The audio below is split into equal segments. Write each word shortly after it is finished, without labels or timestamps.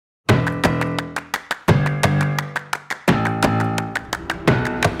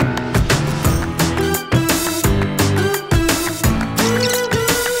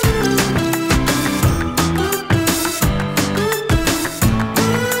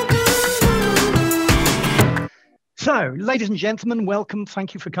So, ladies and gentlemen, welcome.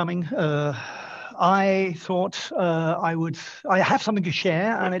 Thank you for coming. I thought I have something to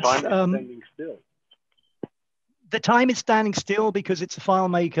share, and it's standing still. The time is standing still because it's a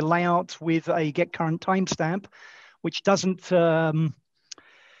FileMaker layout with a get current timestamp, which doesn't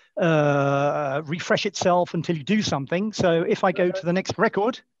refresh itself until you do something. So if I go to the next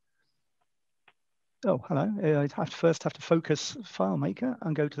record, oh, hello, I first have to focus FileMaker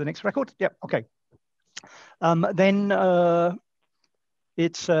and go to the next record. Yep, okay. Then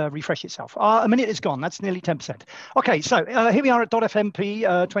it's refreshed itself. A minute is gone. That's nearly 10%. Okay, so here we are at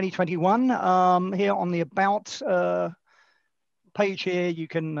dotfmp 2021. Here on the About page here, you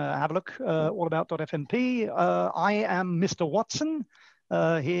can have a look all about dotfmp. I am Mr. Watson.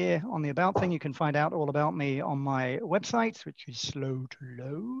 Here on the About thing, you can find out all about me on my website, which is slow to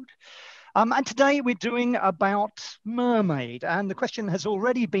load. And today we're doing about Mermaid. And the question has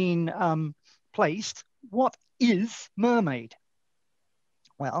already been placed. What is Mermaid?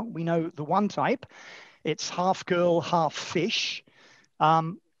 Well, we know the one type. It's half girl, half fish.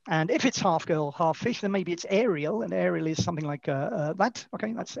 And if it's half girl, half fish, then maybe it's Ariel. And Ariel is something like that.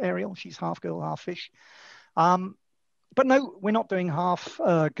 Okay, that's Ariel. She's half girl, half fish. But no, we're not doing half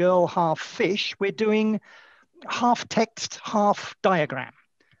girl, half fish. We're doing half text, half diagram.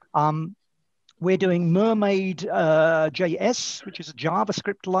 We're doing mermaid-js, which is a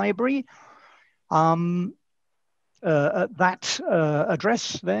JavaScript library. That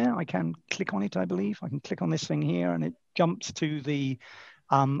address there, I can click on it, I believe. I can click on this thing here and it jumps to the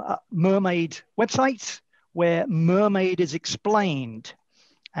Mermaid website where Mermaid is explained.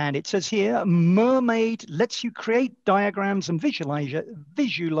 And it says here, Mermaid lets you create diagrams and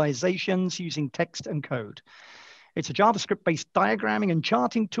visualizations using text and code. It's a JavaScript-based diagramming and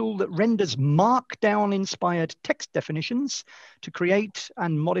charting tool that renders markdown-inspired text definitions to create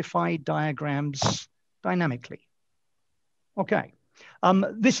and modify diagrams dynamically. Okay,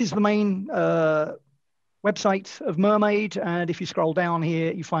 this is the main website of Mermaid, and if you scroll down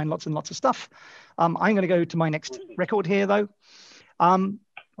here, you find lots and lots of stuff. I'm going to go to my next record here, though.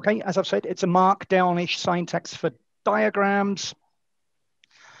 Okay, as I've said, it's a markdown-ish syntax for diagrams.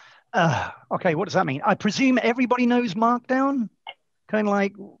 Okay, what does that mean? I presume everybody knows Markdown, kind of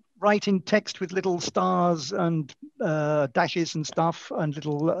like writing text with little stars and dashes and stuff and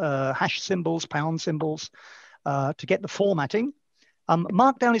little hash symbols, pound symbols to get the formatting.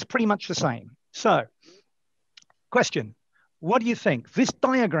 Markdown is pretty much the same. So, question, what do you think? This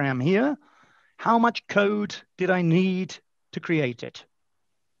diagram here, how much code did I need to create it?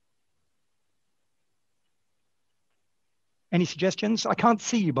 Any suggestions? I can't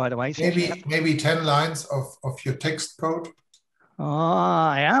see you, by the way. So maybe 10 lines of your text code.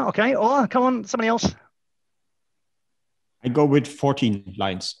 Yeah, okay. Or come on, somebody else. I go with 14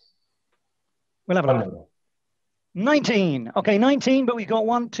 lines. We'll have a look. 19. Okay, 19, but we've got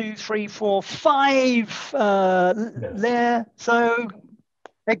 1, 2, 3, 4, 5 there. So,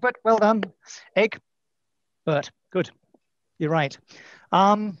 Egbert, well done. Egbert, good. You're right.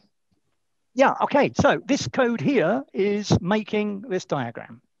 Yeah, okay, so this code here is making this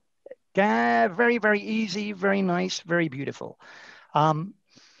diagram. Very, very easy, very nice, very beautiful.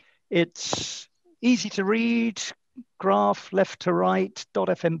 It's easy to read, graph left to right,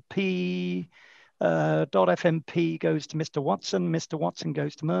 .fmp, .fmp goes to Mr. Watson, Mr. Watson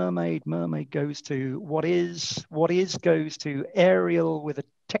goes to Mermaid, Mermaid goes to what is goes to Ariel with a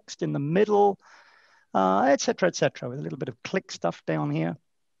text in the middle, et cetera, with a little bit of click stuff down here.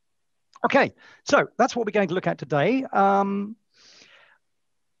 Okay, so that's what we're going to look at today.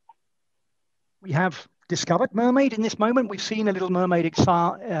 We have discovered Mermaid in this moment. We've seen a little Mermaid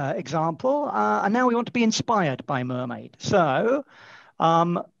example, and now we want to be inspired by Mermaid. So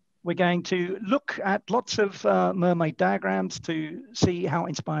we're going to look at lots of Mermaid diagrams to see how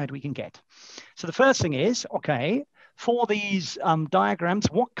inspired we can get. So the first thing is, okay, for these diagrams,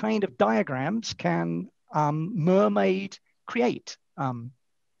 what kind of diagrams can Mermaid create?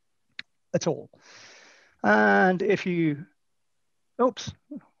 At all. And if you, oops,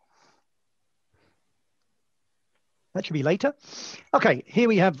 that should be later. Okay, here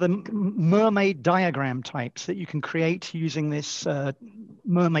we have the Mermaid diagram types that you can create using this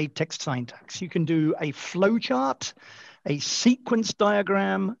Mermaid text syntax. You can do a flowchart, a sequence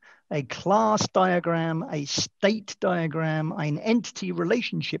diagram, a class diagram, a state diagram, an entity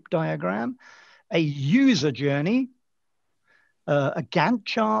relationship diagram, a user journey, a Gantt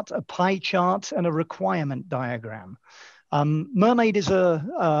chart, a pie chart, and a requirement diagram. Mermaid is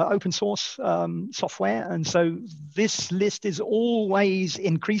a open source software, and so this list is always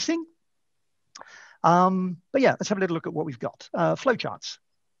increasing. But yeah, let's have a little look at what we've got. Flowcharts.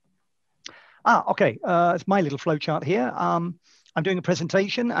 Okay. It's my little flow chart here. I'm doing a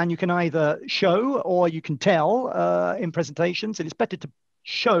presentation, and you can either show or you can tell in presentations. And it's better to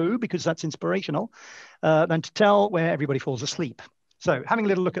show because that's inspirational than to tell where everybody falls asleep. So having a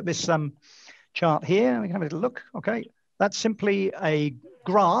little look at this chart here, we can have a little look. Okay, that's simply a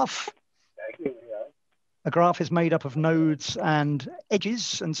graph. A graph is made up of nodes and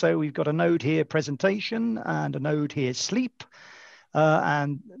edges. And so we've got a node here, presentation, and a node here, sleep.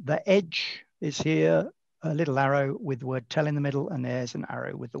 And the edge is here, a little arrow with the word tell in the middle, and there's an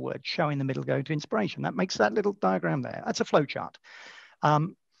arrow with the word show in the middle going to inspiration. That makes that little diagram there. That's a flow chart.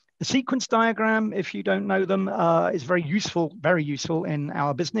 The sequence diagram, if you don't know them, is very useful in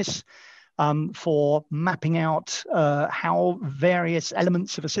our business for mapping out how various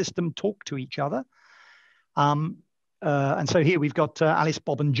elements of a system talk to each other. And so here we've got Alice,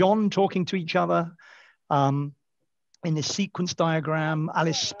 Bob, and John talking to each other. In this sequence diagram,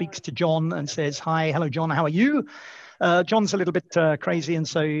 Alice speaks to John and says, "Hi, hello, John, how are you?" John's a little bit crazy, and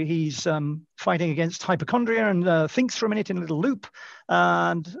so he's fighting against hypochondria and thinks for a minute in a little loop.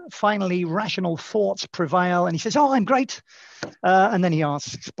 And finally, rational thoughts prevail, and he says, "Oh, I'm great." And then he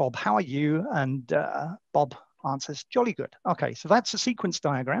asks Bob, "How are you?" And Bob answers, "Jolly good." Okay, so that's a sequence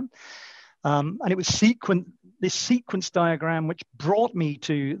diagram. And it was this sequence diagram which brought me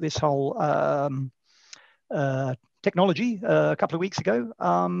to this whole technology a couple of weeks ago,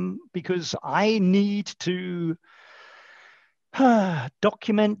 because I need to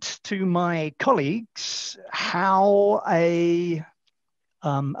document to my colleagues how a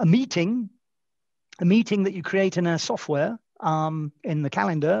meeting that you create in a software in the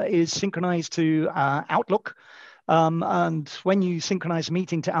calendar is synchronized to Outlook. And when you synchronize a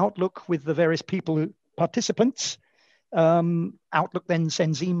meeting to Outlook with the various participants, Outlook then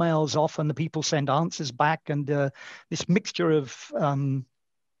sends emails off and the people send answers back. And this mixture of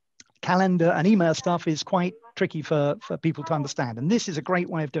calendar and email stuff is quite tricky for people to understand. And this is a great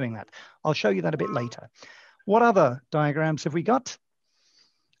way of doing that. I'll show you that a bit later. What other diagrams have we got?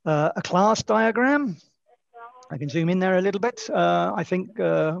 A class diagram. I can zoom in there a little bit. I think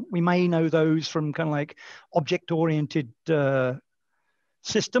we may know those from kind of like object-oriented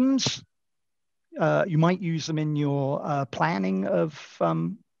systems. You might use them in your planning of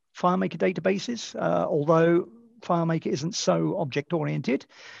FileMaker databases, although FileMaker isn't so object-oriented.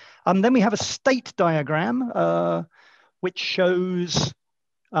 Then we have a state diagram, which shows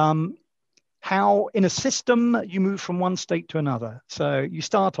how in a system you move from one state to another. So you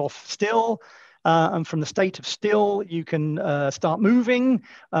start off still, and from the state of still, you can start moving,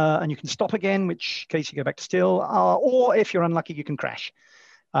 and you can stop again, which case you go back to still, or if you're unlucky, you can crash.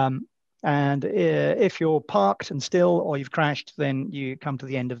 And if you're parked and still, or you've crashed, then you come to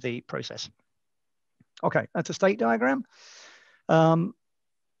the end of the process. Okay, that's a state diagram.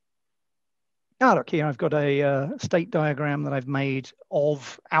 Look here, I've got a state diagram that I've made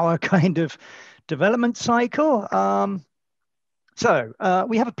of our kind of development cycle. So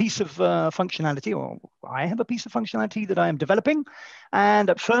we have a piece of functionality, or I have a piece of functionality that I am developing. And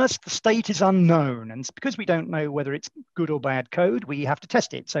at first, the state is unknown. And it's because we don't know whether it's good or bad code, we have to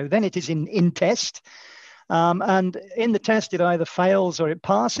test it. So then it is in test. And in the test, it either fails or it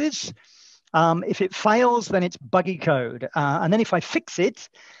passes. If it fails, then it's buggy code. And then if I fix it,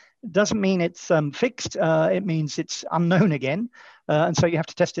 doesn't mean it's fixed. It means it's unknown again. And so you have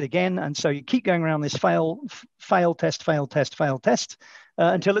to test it again. And so you keep going around this fail test,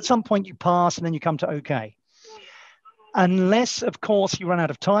 until at some point you pass and then you come to OK. Unless, of course, you run out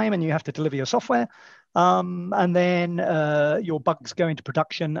of time and you have to deliver your software. And then your bugs go into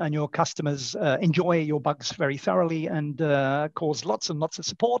production and your customers enjoy your bugs very thoroughly and cause lots and lots of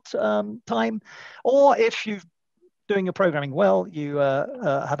support time. Or if you've doing your programming well, you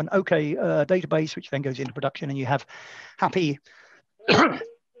have an OK database, which then goes into production and you have happy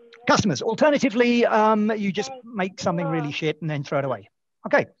customers. Alternatively, you just make something really shit and then throw it away.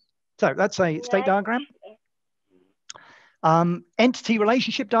 Okay, so that's a state diagram. Entity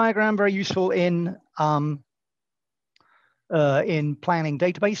relationship diagram, very useful in planning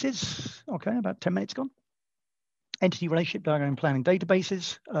databases. Okay, about 10 minutes gone. Entity relationship diagram planning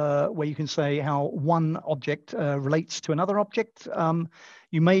databases, where you can say how one object relates to another object.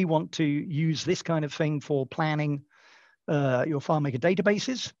 You may want to use this kind of thing for planning your FileMaker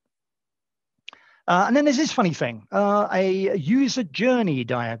databases. And then there's this funny thing, a user journey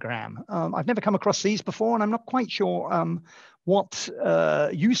diagram. I've never come across these before, and I'm not quite sure what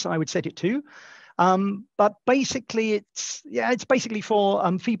use I would set it to. But basically, it's basically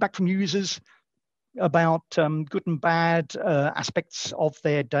for feedback from users about good and bad aspects of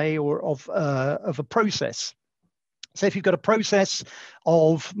their day or of a process. So if you've got a process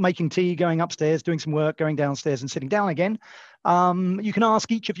of making tea, going upstairs, doing some work, going downstairs and sitting down again, you can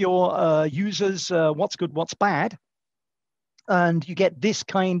ask each of your users what's good, what's bad, and you get this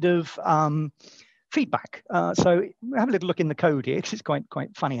kind of feedback. So have a little look in the code here, because it's quite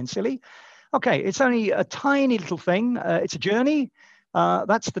funny and silly. Okay, it's only a tiny little thing. It's a journey.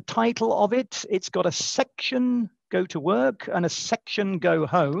 That's the title of it. It's got a section, go to work, and a section, go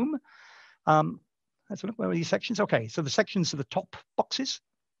home. Let's look, where are these sections? Okay, so the sections are the top boxes.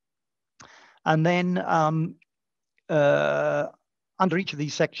 And then under each of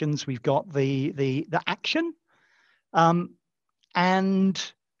these sections, we've got the action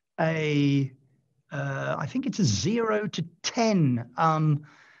and a, I think it's a 0 to 10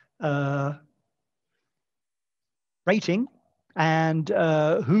 rating, and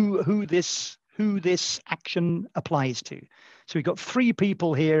who this action applies to. So we've got 3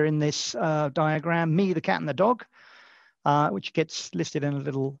 people here in this diagram: me, the cat, and the dog, which gets listed in a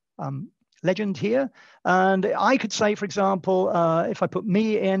little legend here. And I could say, for example, if I put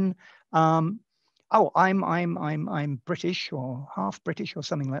me in, oh, I'm British or half British or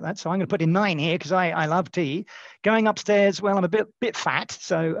something like that. So I'm going to put in 9 here because I love tea. Going upstairs, well, I'm a bit fat,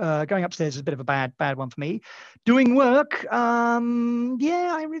 so going upstairs is a bit of a bad one for me. Doing work, yeah,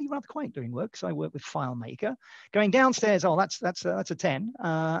 I really rather quite doing work, so I work with FileMaker. Going downstairs, oh, that's a 10,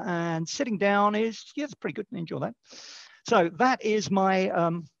 and sitting down is, yeah, it's pretty good. Enjoy that. So that is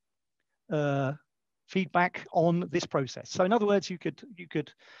my feedback on this process. So in other words, you could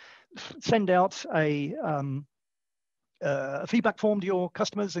send out a feedback form to your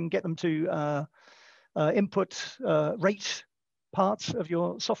customers and get them to input rate parts of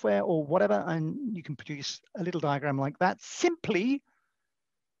your software or whatever, and you can produce a little diagram like that simply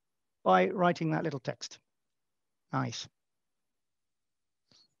by writing that little text. Nice.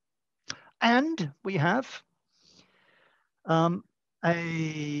 And we have a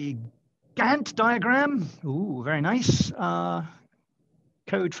Gantt diagram. Ooh, very nice.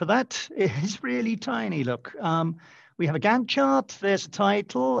 Code for that is really tiny. Look, we have a Gantt chart. There's a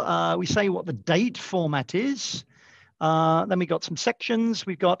title. We say what the date format is. Then we got some sections.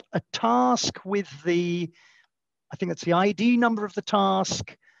 We've got a task with I think that's the ID number of the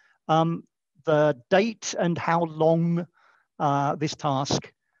task, the date, and how long this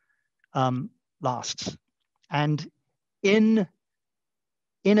task lasts. And in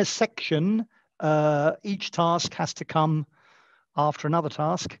a section, each task has to come after another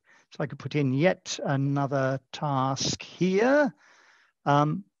task. So I could put in yet another task here.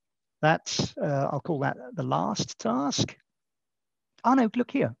 That's, I'll call that the last task. Oh no,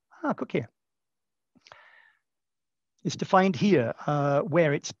 look here. Look here. It's defined here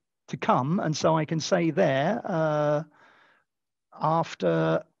where it's to come. And so I can say there,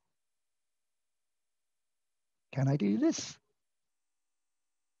 after, can I do this?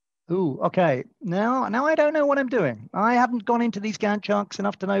 Ooh, okay. Now I don't know what I'm doing. I haven't gone into these Gantt charts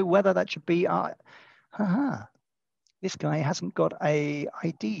enough to know whether that should be, this guy hasn't got a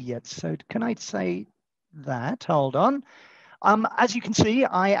ID yet. So can I say that? Hold on. As you can see,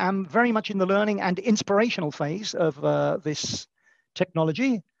 I am very much in the learning and inspirational phase of this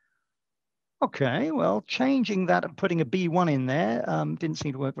technology. Okay, well, changing that and putting a B1 in there didn't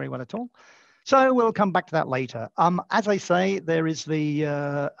seem to work very well at all. So we'll come back to that later. As I say, there is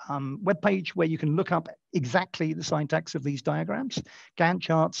the web page where you can look up exactly the syntax of these diagrams. Gantt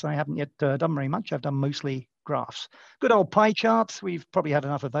charts, I haven't yet done very much. I've done mostly graphs. Good old pie charts, we've probably had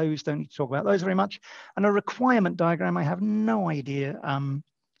enough of those. Don't need to talk about those very much. And a requirement diagram, I have no idea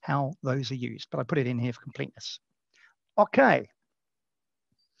how those are used, but I put it in here for completeness. Okay.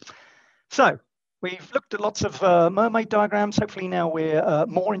 So we've looked at lots of mermaid diagrams. Hopefully now we're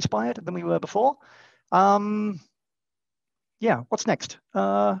more inspired than we were before. Yeah, what's next?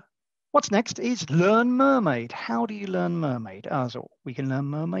 What's next is learn mermaid. How do you learn mermaid? So we can learn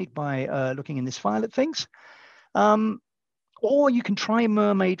mermaid by looking in this file at things. Or you can try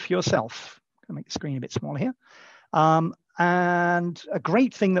mermaid for yourself. I'll make the screen a bit smaller here. And a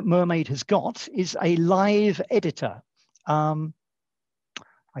great thing that mermaid has got is a live editor.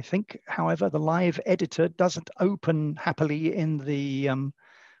 I think, however, the live editor doesn't open happily in the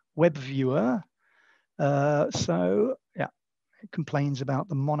web viewer. So yeah, it complains about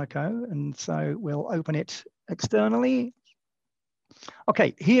the Monaco, and so we'll open it externally.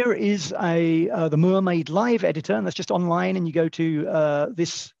 Okay, here is the Mermaid live editor, and that's just online, and you go to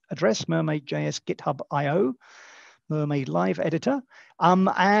this address, mermaid.js GitHub.io, Mermaid live editor,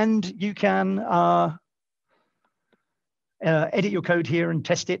 and you can edit your code here and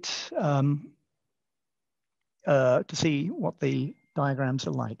test it to see what the diagrams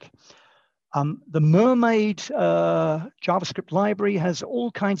are like. The Mermaid JavaScript library has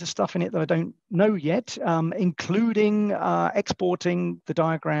all kinds of stuff in it that I don't know yet, including exporting the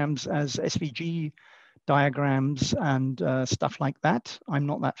diagrams as SVG diagrams and stuff like that. I'm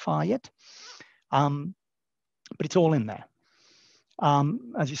not that far yet, but it's all in there.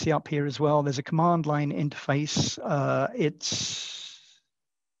 As you see up here as well, there's a command line interface. It's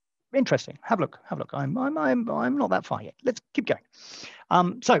interesting. Have a look. Have a look. I'm not that far yet. Let's keep going.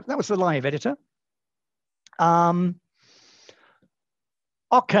 So that was the live editor.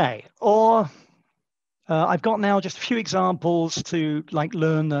 Okay. I've got now just a few examples to like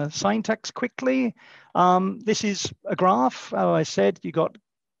learn the syntax quickly. This is a graph. As I said, you got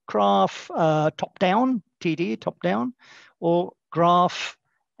graph top down, TD top down, or graph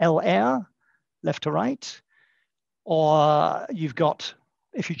LR left to right, or you've got,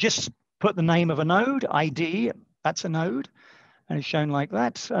 if you just put the name of a node, ID, that's a node, and it's shown like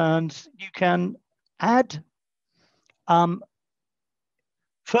that. And you can add,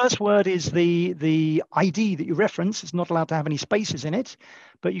 first word is the ID that you reference. It's not allowed to have any spaces in it,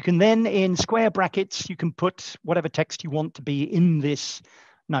 but you can then, in square brackets, you can put whatever text you want to be in this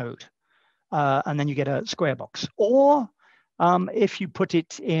node. And then you get a square box. Or if you put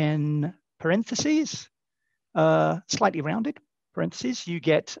it in parentheses, slightly rounded parentheses, you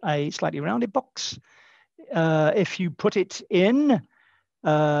get a slightly rounded box. If you put it in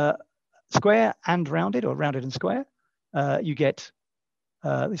square and rounded, or rounded and square, you get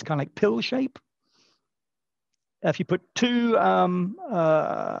this kind of like pill shape. If you put two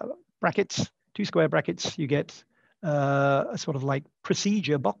brackets, two square brackets, you get a sort of like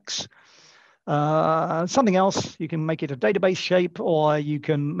procedure box. Something else, you can make it a database shape, or you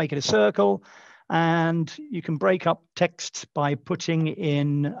can make it a circle, and you can break up text by putting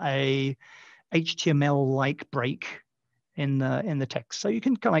in a HTML-like break in the text. So you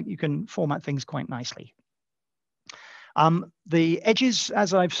can kind of like, you can format things quite nicely. The edges,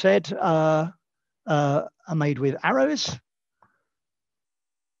 as I've said, are made with arrows.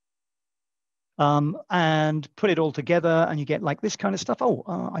 And put it all together, and you get like this kind of stuff.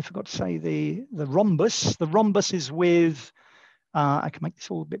 Oh, I forgot to say the rhombus. The rhombus is with, I can make this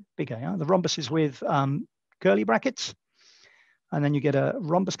all a bit bigger. Yeah? The rhombus is with curly brackets, and then you get a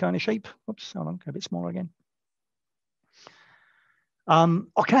rhombus kind of shape. Oops, hold on, go a bit smaller again.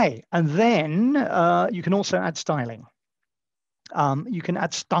 Okay, and then you can also add styling. You can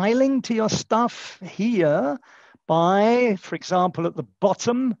add styling to your stuff here by, for example, at the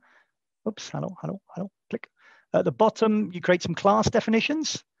bottom. Oops, hello, click. At the bottom, you create some class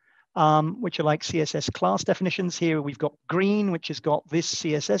definitions, which are like CSS class definitions. Here we've got green, which has got this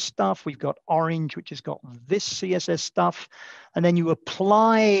CSS stuff. We've got orange, which has got this CSS stuff. And then you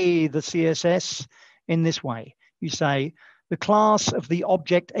apply the CSS in this way. You say the class of the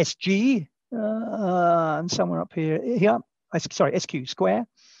object SG, and somewhere up here, sorry, SQ, square.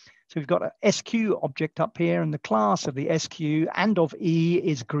 So we've got a SQ object up here, and the class of the SQ and of E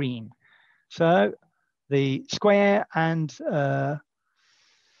is green. So the square and the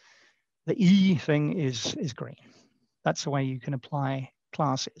E thing is green. That's the way you can apply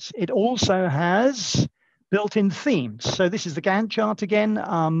classes. It also has built-in themes. So this is the Gantt chart again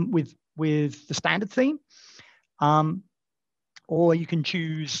with the standard theme. Or you can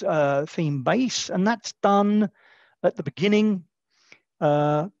choose theme base, and that's done at the beginning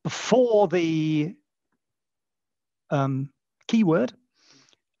before the keyword.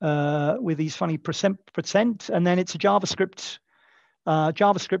 With these funny percent, and then it's a JavaScript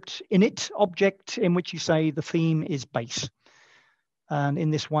init object in which you say the theme is base. And in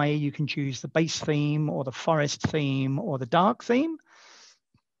this way, you can choose the base theme, or the forest theme, or the dark theme,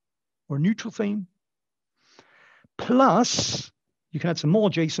 or a neutral theme. Plus, you can add some more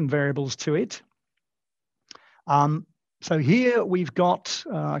JSON variables to it. So here we've got,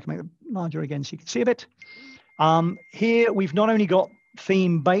 I can make it larger again so you can see a bit. Here we've not only got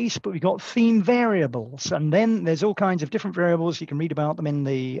theme base, but we've got theme variables, and then there's all kinds of different variables. You can read about them in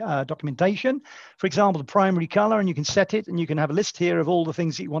the documentation. For example, the primary color, and you can set it, and you can have a list here of all the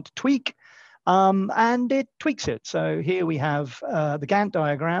things that you want to tweak, and it tweaks it. So here we have the Gantt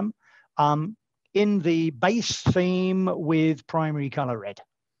diagram in the base theme with primary color red.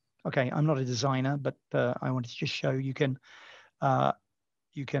 Okay, I'm not a designer, but I wanted to just show you can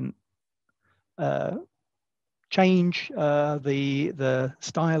change the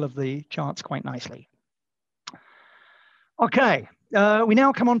style of the charts quite nicely. Okay, we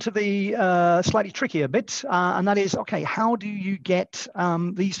now come on to the slightly trickier bit, and that is, okay, how do you get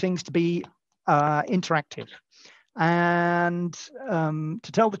these things to be interactive? And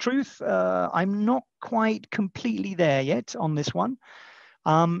to tell the truth, I'm not quite completely there yet on this one.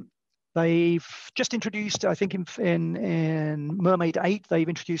 They've just introduced, I think in Mermaid 8, they've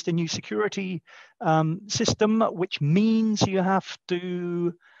introduced a new security system, which means you have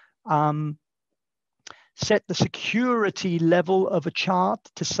to set the security level of a chart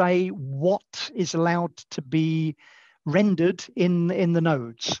to say what is allowed to be rendered in the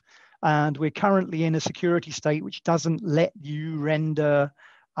nodes. And we're currently in a security state which doesn't let you render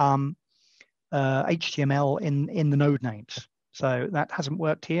HTML in the node names. So that hasn't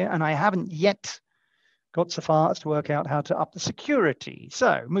worked here, and I haven't yet got so far as to work out how to up the security.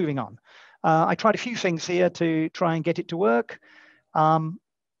 So moving on. I tried a few things here to try and get it to work. And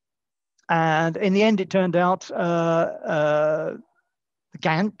in the end, it turned out the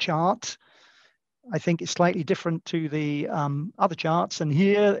Gantt chart, I think, is slightly different to the other charts. And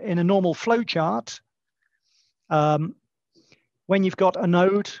here in a normal flow chart, when you've got a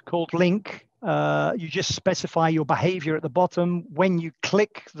node called link, you just specify your behavior at the bottom. When you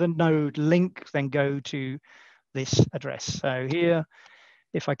click the node link, then go to this address. So here,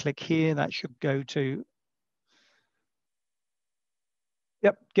 if I click here, that should go to,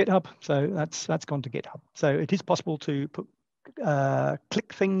 yep, GitHub. So that's gone to GitHub. So it is possible to put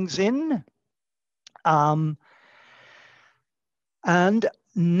click things in. And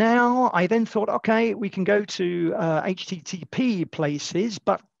now I then thought, okay, we can go to HTTP places,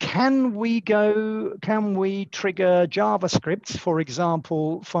 but can we trigger JavaScript? For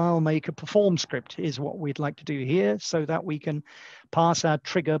example, FileMaker perform script is what we'd like to do here, so that we can pass our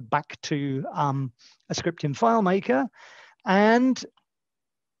trigger back to a script in FileMaker. And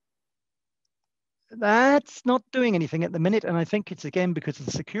that's not doing anything at the minute. And I think it's, again, because the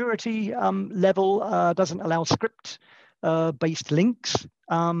security level doesn't allow script based links.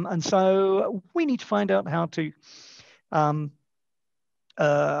 And so we need to find out how to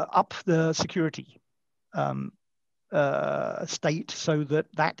up the security state so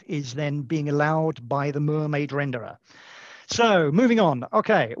that is then being allowed by the Mermaid renderer. So moving on.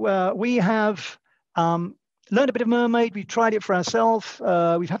 Okay, well, we have learned a bit of Mermaid. We've tried it for ourselves.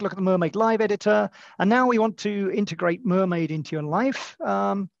 We've had a look at the Mermaid Live editor, and now we want to integrate Mermaid into your life.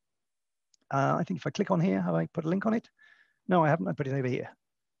 I think if I click on here, have I put a link on it? No, I haven't. I put it over here.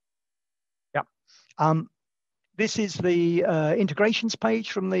 Yeah. This is the integrations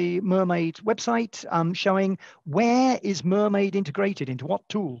page from the Mermaid website, showing where is Mermaid integrated into what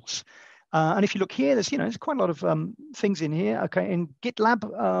tools. And if you look here, there's quite a lot of things in here. Okay, in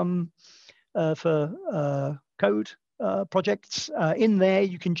GitLab for code projects, in there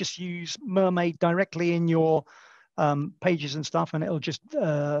you can just use Mermaid directly in your pages and stuff, and it'll just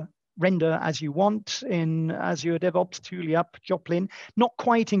render as you want in Azure DevOps, Toolyup, Joplin. Not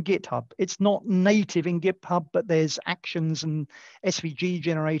quite in GitHub. It's not native in GitHub, but there's actions and SVG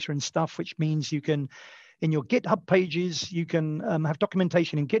generator and stuff, which means you can, in your GitHub pages, you can have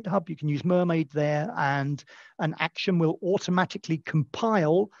documentation in GitHub. You can use Mermaid there, and an action will automatically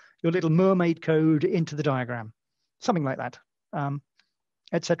compile your little Mermaid code into the diagram, something like that,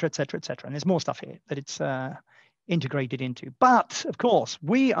 et cetera, et cetera, et cetera. And there's more stuff here that it's integrated into. But of course,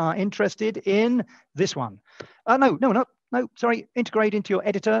 we are interested in this one. No, sorry, integrate into your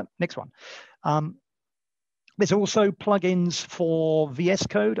editor. Next one. There's also plugins for VS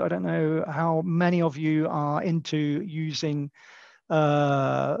Code. I don't know how many of you are into using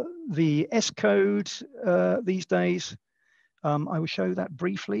the S Code these days. I will show that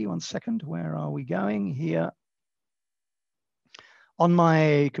briefly. 1 second. Where are we going here? On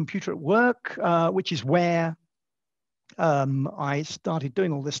my computer at work, which is where I started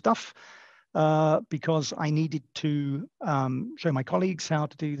doing all this stuff because I needed to show my colleagues how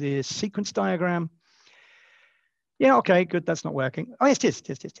to do this sequence diagram. Yeah, okay, good. That's not working. Oh, yes, it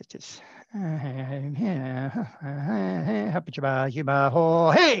is.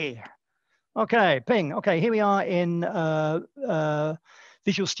 Hey. Okay, ping. Okay, here we are in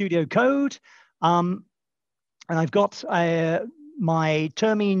Visual Studio Code. And I've got my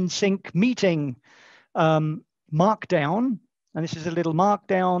termine sync meeting markdown. And this is a little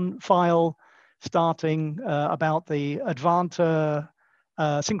markdown file starting about the Advanta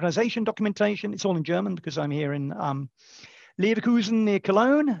synchronization documentation. It's all in German because I'm here in Leverkusen near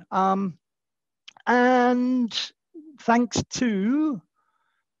Cologne. And thanks to,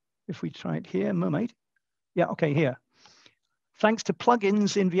 if we try it here, Mermaid. Yeah, okay, here. Thanks to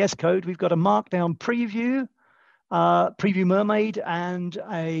plugins in VS Code, we've got a markdown preview, preview Mermaid, and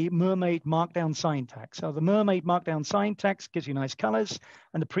a Mermaid markdown syntax. So the Mermaid markdown syntax gives you nice colors,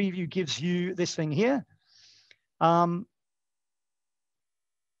 and the preview gives you this thing here.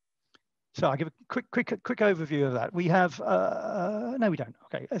 So I'll give a quick overview of that. We have, no, we don't.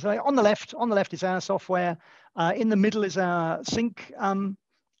 Okay, so on the left is our software. In the middle is our sync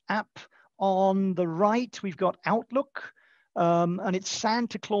app. On the right, we've got Outlook, and it's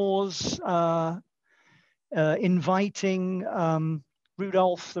Santa Claus inviting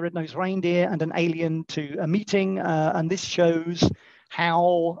Rudolph the Red-Nosed Reindeer and an alien to a meeting, and this shows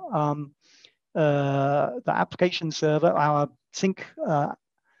how the application server, our sync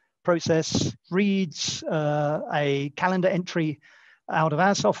process, reads a calendar entry out of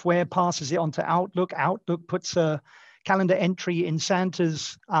our software, passes it onto Outlook. Outlook puts a calendar entry in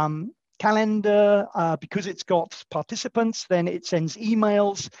Santa's calendar. Because it's got participants, then it sends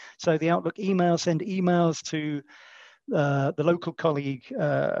emails. So the Outlook emails send emails to the local colleague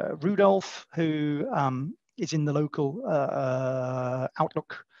Rudolph, who is in the local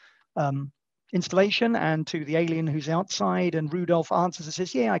Outlook installation, and to the alien who's outside, and Rudolph answers and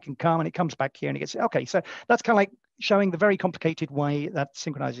says, yeah, I can come, and it comes back here and it gets, okay, so that's kind of like showing the very complicated way that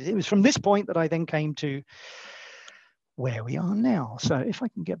synchronizes. It was from this point that I then came to where we are now. So if I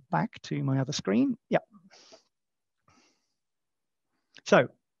can get back to my other screen, yep. So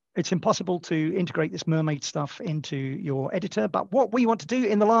it's impossible to integrate this mermaid stuff into your editor, but what we want to do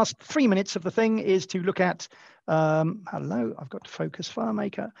in the last 3 minutes of the thing is to look at, hello, I've got to focus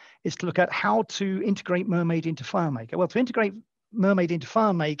FileMaker, is to look at how to integrate Mermaid into FileMaker. Well, to integrate Mermaid into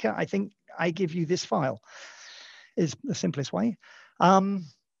FileMaker, I think I give you this file, is the simplest way. So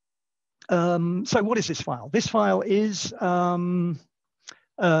what is this file? This file is just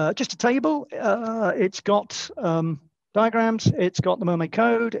a table. It's got diagrams, it's got the Mermaid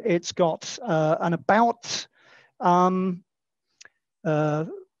code, it's got an about, what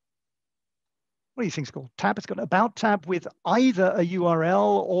do you think it's called? Tab. It's got an about tab with either a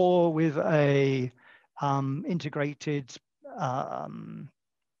URL or with a integrated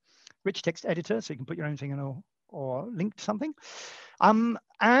rich text editor, so you can put your own thing in or link to something. And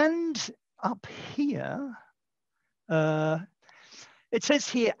up here, it says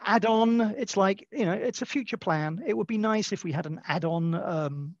here add-on. It's like, you know, it's a future plan. It would be nice if we had an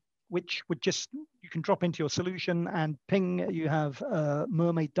add-on which would just, you can drop into your solution and ping, you have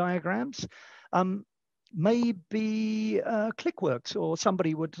mermaid diagrams. Maybe ClickWorks or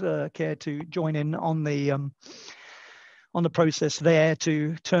somebody would care to join in on the process there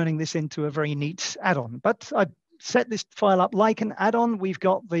to turning this into a very neat add-on. But I set this file up like an add-on. We've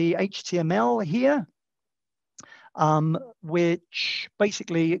got the HTML here, which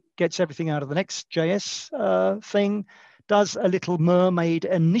basically gets everything out of the Next.js thing, does a little mermaid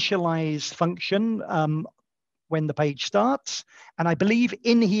initialize function when the page starts. And I believe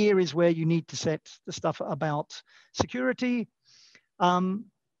in here is where you need to set the stuff about security.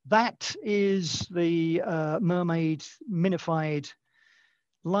 That is the mermaid minified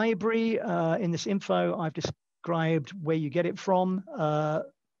library. In this info, I've described where you get it from.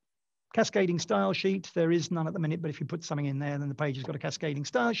 Cascading style sheet, there is none at the minute, but if you put something in there, then the page has got a cascading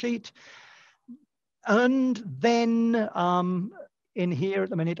style sheet. And then in here at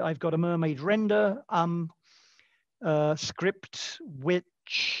the minute, I've got a mermaid render script,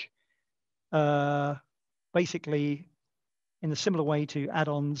 which basically, in a similar way to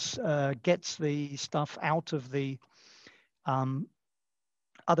add-ons, gets the stuff out of the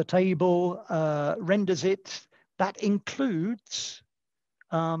other table, renders it. That includes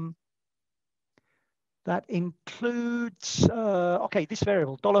okay, this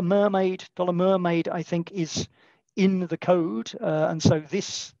variable, $mermaid, I think is in the code. And so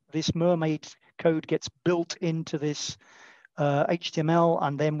this mermaid code gets built into this HTML,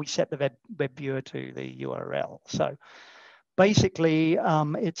 and then we set the web viewer to the URL. So basically,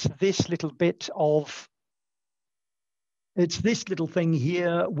 it's this little bit of, it's this little thing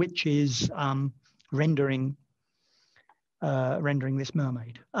here, which is rendering this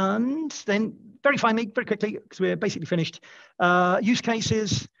mermaid. And then very finally, very quickly, because we're basically finished, use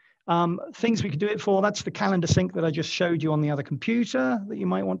cases, things we can do it for. That's the calendar sync that I just showed you on the other computer that you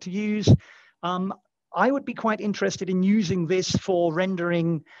might want to use. I would be quite interested in using this for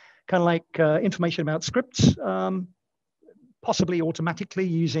rendering kind of like information about scripts, possibly automatically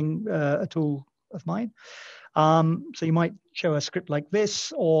using a tool of mine. So you might show a script like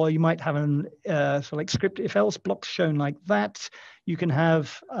this, or you might have an so like script if else blocks shown like that. You can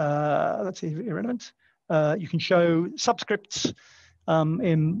have, let's see, irrelevant. You can show subscripts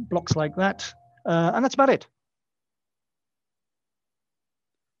in blocks like that. And that's about it.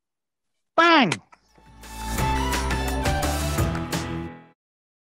 Bang!